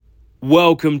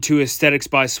Welcome to Aesthetics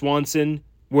by Swanson,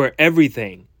 where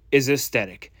everything is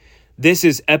aesthetic. This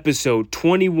is episode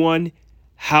 21,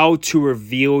 How to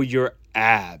Reveal Your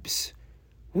Abs.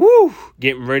 Woo!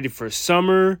 Getting ready for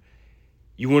summer.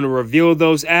 You want to reveal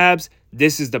those abs?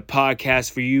 This is the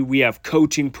podcast for you. We have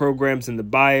coaching programs in the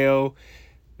bio,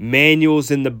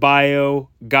 manuals in the bio,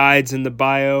 guides in the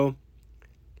bio.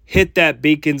 Hit that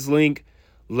Beacons link.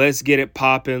 Let's get it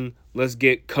popping. Let's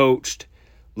get coached.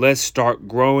 Let's start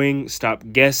growing. Stop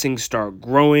guessing. Start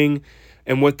growing.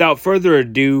 And without further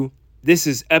ado, this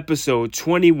is episode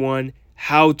 21,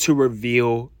 How to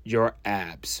Reveal Your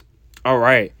Abs. All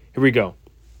right, here we go.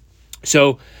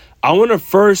 So I want to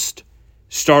first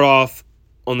start off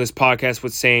on this podcast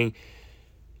with saying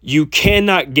you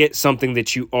cannot get something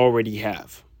that you already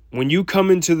have. When you come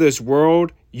into this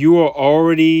world, you are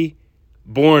already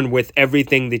born with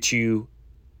everything that you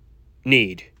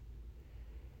need.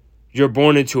 You're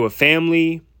born into a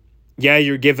family. Yeah,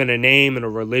 you're given a name and a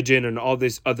religion and all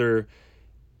this other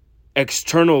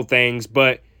external things.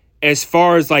 But as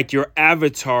far as like your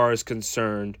avatar is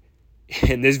concerned,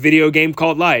 in this video game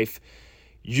called life,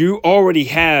 you already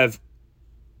have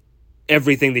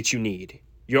everything that you need.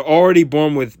 You're already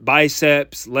born with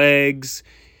biceps, legs.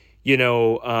 There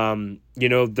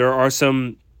are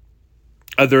some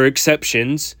other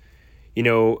exceptions.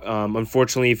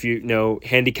 Unfortunately, if you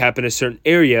handicap in a certain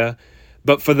area,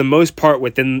 but for the most part,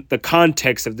 within the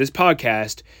context of this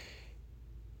podcast,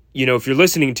 if you're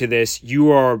listening to this, you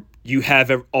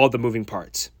have all the moving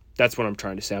parts. That's what I'm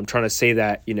trying to say. I'm trying to say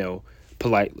that,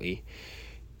 politely.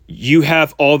 You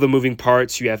have all the moving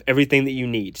parts. You have everything that you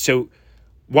need. So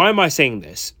why am I saying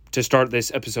this to start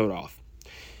this episode off?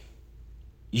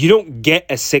 You don't get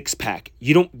a six pack.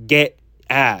 You don't get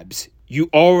abs. You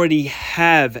already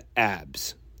have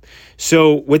abs.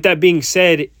 So with that being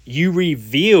said, you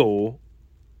reveal,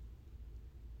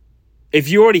 if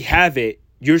you already have it,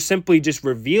 you're simply just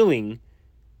revealing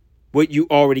what you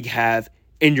already have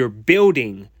and you're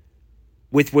building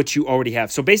with what you already have.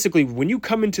 So basically, when you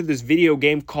come into this video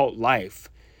game called life,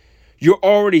 you're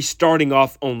already starting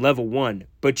off on level 1,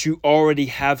 but you already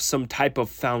have some type of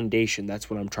foundation. That's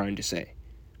what I'm trying to say.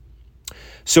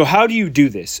 So how do you do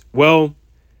this? Well,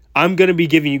 I'm going to be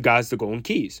giving you guys the golden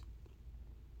keys.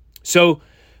 So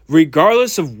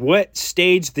regardless of what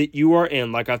stage that you are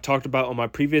in, like I've talked about on my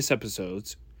previous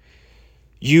episodes,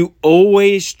 you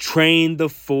always train the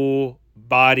full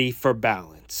body for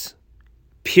balance,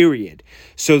 period.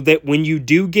 So that when you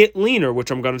do get leaner,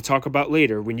 which I'm going to talk about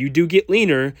later, when you do get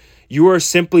leaner, you are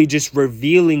simply just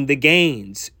revealing the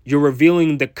gains. You're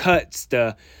revealing the cuts,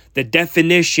 the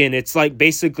definition. It's like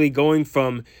basically going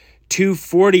from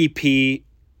 240p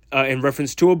in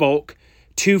reference to a bulk,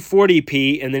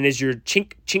 240p, and then as you're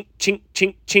chink, chink, chink,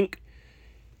 chink, chink,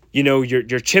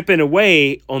 you're chipping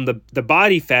away on the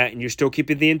body fat and you're still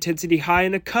keeping the intensity high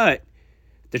in a cut,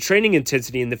 the training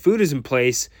intensity and the food is in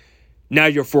place. Now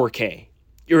you're 4K,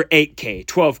 you're 8K,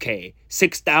 12K,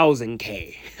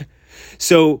 6,000K.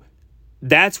 So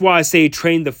that's why I say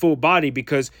train the full body,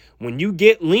 because when you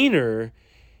get leaner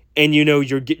and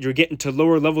you're getting to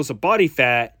lower levels of body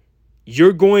fat,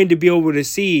 you're going to be able to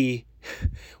see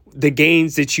the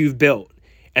gains that you've built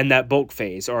in that bulk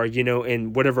phase or,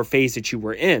 in whatever phase that you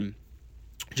were in.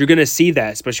 You're going to see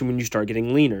that, especially when you start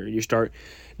getting leaner. You start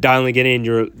dialing it in,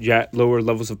 you're at lower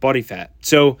levels of body fat.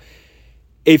 So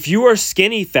if you are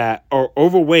skinny fat or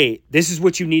overweight, this is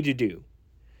what you need to do.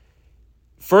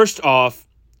 First off,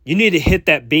 you need to hit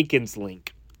that Beacons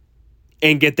link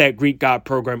and get that Greek God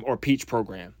program or Peach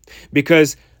program,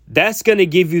 because that's going to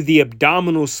give you the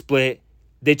abdominal split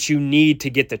that you need to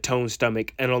get the toned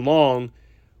stomach, and along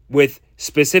with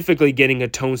specifically getting a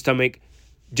toned stomach,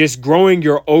 just growing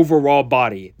your overall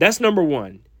body. That's number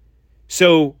one.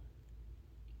 So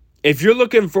if you're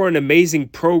looking for an amazing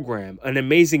program, an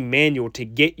amazing manual to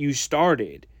get you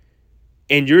started,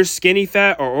 and you're skinny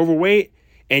fat or overweight,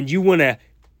 and you want to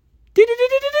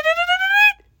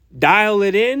dial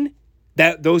it in,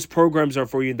 those programs are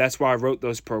for you. That's why I wrote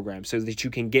those programs, so that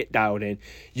you can get dialed in.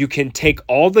 You can take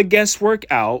all the guesswork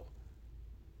out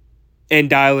and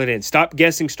dial it in. Stop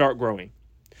guessing, start growing.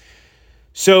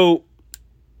 So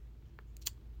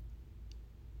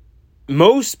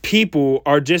most people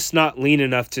are just not lean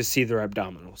enough to see their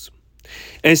abdominals.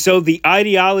 And so the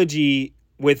ideology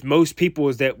with most people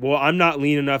is that, well, I'm not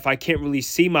lean enough. I can't really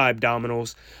see my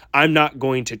abdominals. I'm not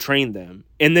going to train them.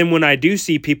 And then when I do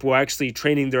see people actually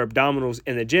training their abdominals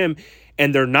in the gym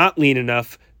and they're not lean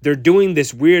enough, they're doing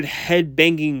this weird head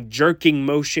banging, jerking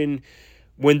motion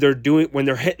when they're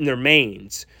hitting their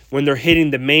mains, when they're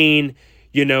hitting the main,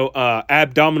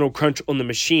 abdominal crunch on the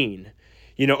machine.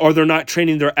 or they're not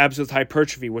training their abs with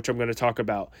hypertrophy, which I'm going to talk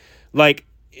about. Like,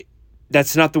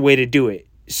 that's not the way to do it.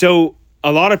 So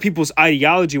a lot of people's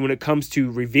ideology when it comes to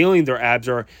revealing their abs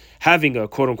or having a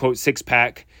quote unquote six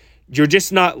pack, you're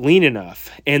just not lean enough.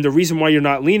 And the reason why you're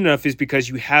not lean enough is because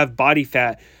you have body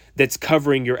fat that's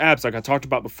covering your abs. Like I talked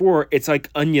about before, it's like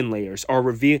onion layers, or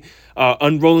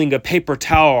unrolling a paper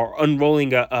towel, or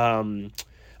unrolling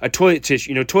a toilet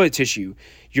tissue.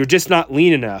 You're just not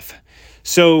lean enough.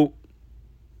 So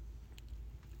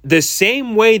the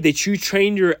same way that you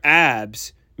train your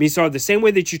abs, the same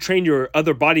way that you train your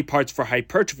other body parts for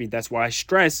hypertrophy, that's why I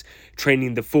stress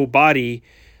training the full body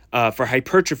for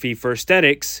hypertrophy, for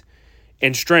aesthetics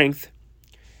and strength.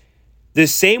 The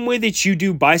same way that you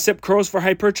do bicep curls for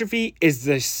hypertrophy is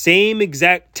the same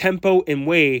exact tempo and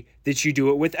way that you do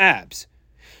it with abs.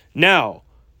 Now,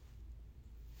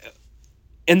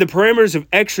 in the parameters of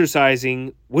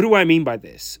exercising, what do I mean by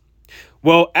this?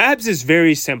 Well, abs is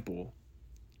very simple.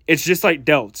 It's just like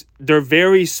delts. They're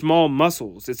very small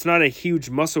muscles. It's not a huge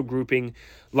muscle grouping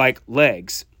like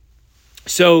legs.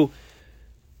 So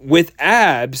with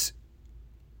abs,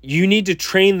 you need to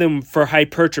train them for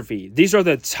hypertrophy. These are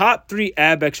the top 3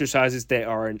 ab exercises that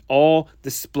are in all the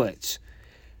splits.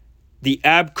 The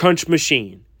ab crunch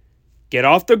machine. Get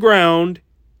off the ground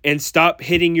and stop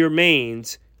hitting your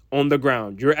mains on the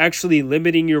ground. You're actually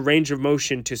limiting your range of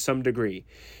motion to some degree.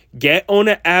 Get on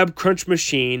an ab crunch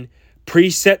machine,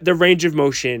 preset the range of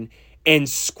motion, and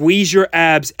squeeze your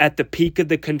abs at the peak of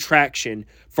the contraction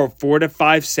for 4 to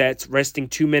 5 sets, resting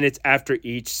 2 minutes after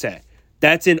each set.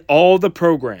 That's in all the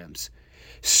programs.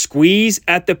 Squeeze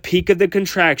at the peak of the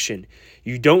contraction.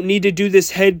 You don't need to do this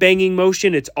head banging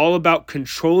motion. It's all about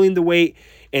controlling the weight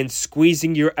and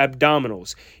squeezing your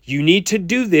abdominals. You need to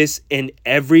do this in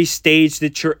every stage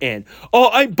that you're in.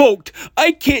 Oh, I'm bulked.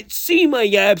 I can't see my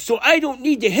abs, so I don't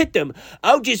need to hit them.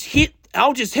 I'll just hit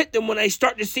them when I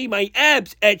start to see my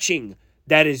abs etching.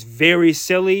 That is very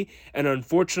silly, and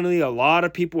unfortunately, a lot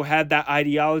of people have that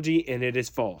ideology, and it is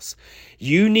false.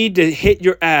 You need to hit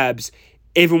your abs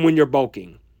even when you're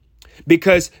bulking.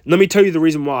 Because let me tell you the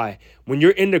reason why. When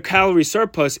you're in the calorie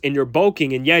surplus and you're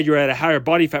bulking, and you're at a higher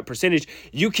body fat percentage,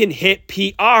 you can hit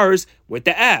PRs with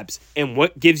the abs. And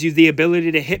what gives you the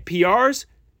ability to hit PRs?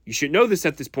 You should know this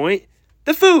at this point.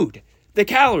 The food, the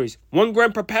calories, 1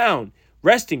 gram per pound,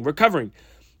 resting, recovering.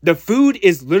 The food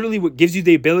is literally what gives you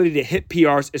the ability to hit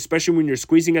PRs, especially when you're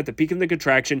squeezing at the peak of the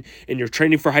contraction and you're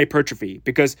training for hypertrophy.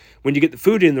 Because when you get the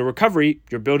food in the recovery,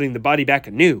 you're building the body back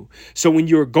anew. So when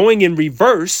you're going in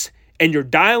reverse and you're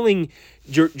dropping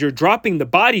the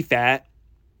body fat,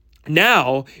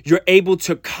 now you're able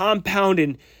to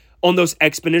compound on those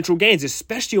exponential gains,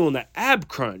 especially on the ab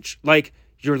crunch. Like,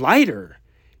 you're lighter.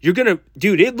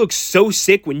 Dude, it looks so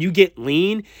sick when you get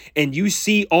lean and you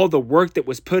see all the work that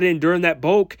was put in during that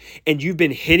bulk and you've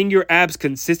been hitting your abs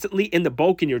consistently in the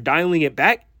bulk and you're dialing it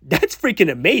back. That's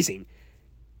freaking amazing.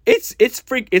 It's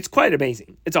quite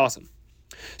amazing. It's awesome.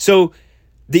 So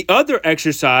the other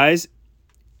exercise,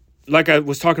 like I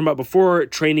was talking about before,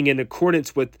 training in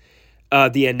accordance with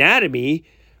the anatomy,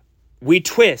 we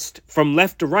twist from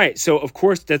left to right. So of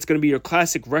course that's going to be your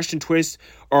classic Russian twist,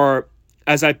 or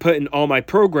as I put in all my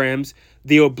programs,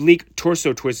 the oblique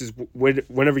torso twist is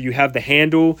whenever you have the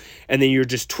handle and then you're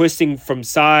just twisting from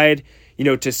side,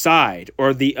 to side,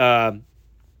 or the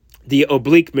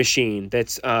oblique machine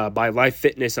that's by Life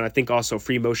Fitness, and I think also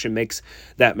Free Motion makes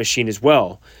that machine as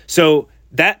well. So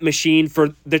that machine for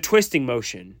the twisting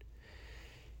motion.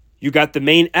 You got the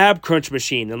main ab crunch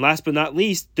machine, and last but not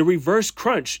least, the reverse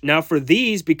crunch. Now for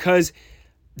these, because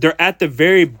they're at the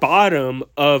very bottom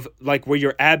of like where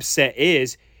your ab set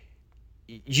is,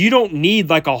 you don't need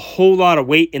like a whole lot of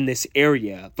weight in this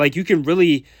area. Like, you can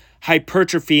really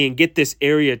hypertrophy and get this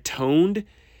area toned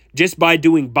just by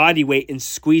doing body weight and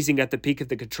squeezing at the peak of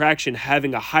the contraction,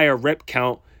 having a higher rep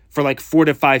count for like 4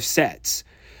 to 5 sets.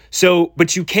 So,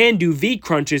 but you can do V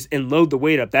crunches and load the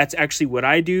weight up. That's actually what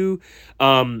I do.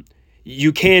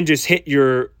 You can just hit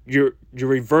your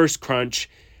reverse crunch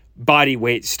body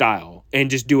weight style and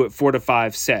just do it 4 to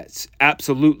 5 sets.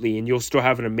 Absolutely. And you'll still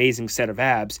have an amazing set of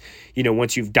abs,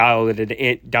 once you've dialed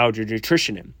your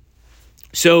nutrition in.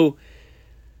 So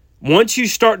once you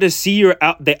start to see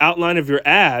the outline of your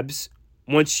abs,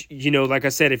 once, like I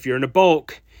said, if you're in a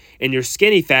bulk and you're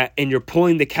skinny fat and you're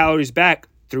pulling the calories back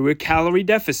through a calorie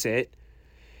deficit,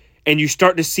 and you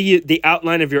start to see the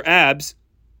outline of your abs,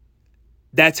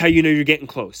 that's how you know you're getting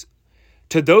close.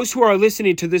 To those who are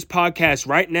listening to this podcast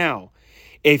right now,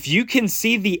 if you can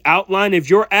see the outline of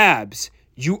your abs,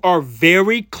 you are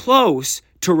very close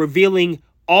to revealing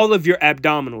all of your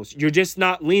abdominals. You're just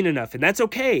not lean enough, and that's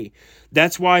okay.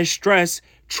 That's why I stress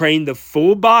train the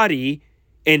full body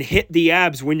and hit the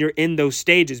abs when you're in those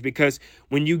stages, because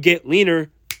when you get leaner,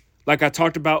 like I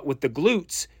talked about with the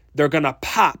glutes, they're going to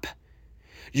pop.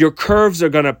 Your curves are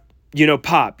going to,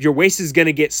 pop. Your waist is going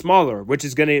to get smaller, which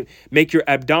is going to make your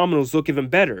abdominals look even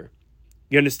better.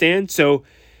 You understand? So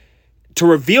to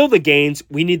reveal the gains,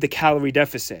 we need the calorie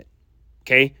deficit.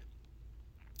 Okay.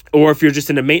 Or if you're just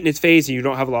in a maintenance phase and you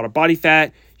don't have a lot of body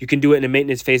fat, you can do it in a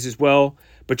maintenance phase as well.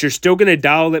 But you're still going to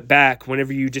dial it back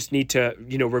whenever you just need to,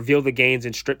 reveal the gains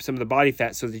and strip some of the body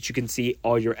fat so that you can see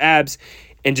all your abs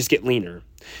and just get leaner.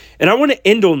 And I want to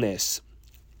end on this.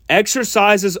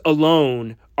 Exercises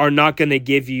alone are not going to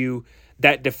give you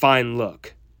that defined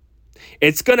look.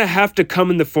 It's going to have to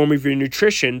come in the form of your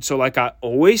nutrition. So like I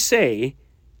always say,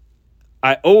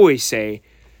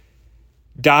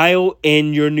 dial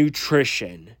in your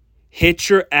nutrition. Hit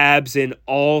your abs in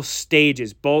all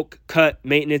stages. Bulk, cut,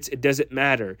 maintenance, it doesn't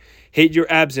matter. Hit your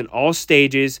abs in all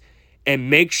stages and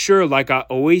make sure, like I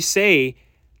always say,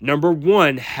 number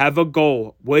one, have a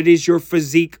goal. What is your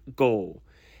physique goal?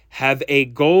 Have a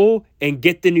goal and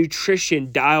get the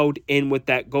nutrition dialed in with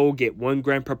that goal. Get 1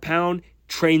 gram per pound.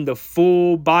 Train the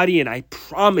full body, and I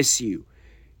promise you,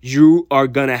 you are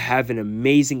going to have an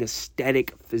amazing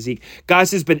aesthetic physique.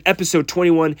 Guys, this has been episode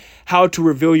 21, How to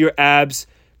Reveal Your Abs.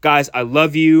 Guys, I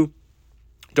love you.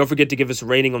 Don't forget to give us a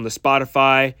rating on the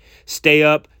Spotify. Stay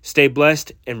up, stay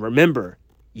blessed, and remember,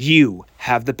 you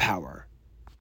have the power.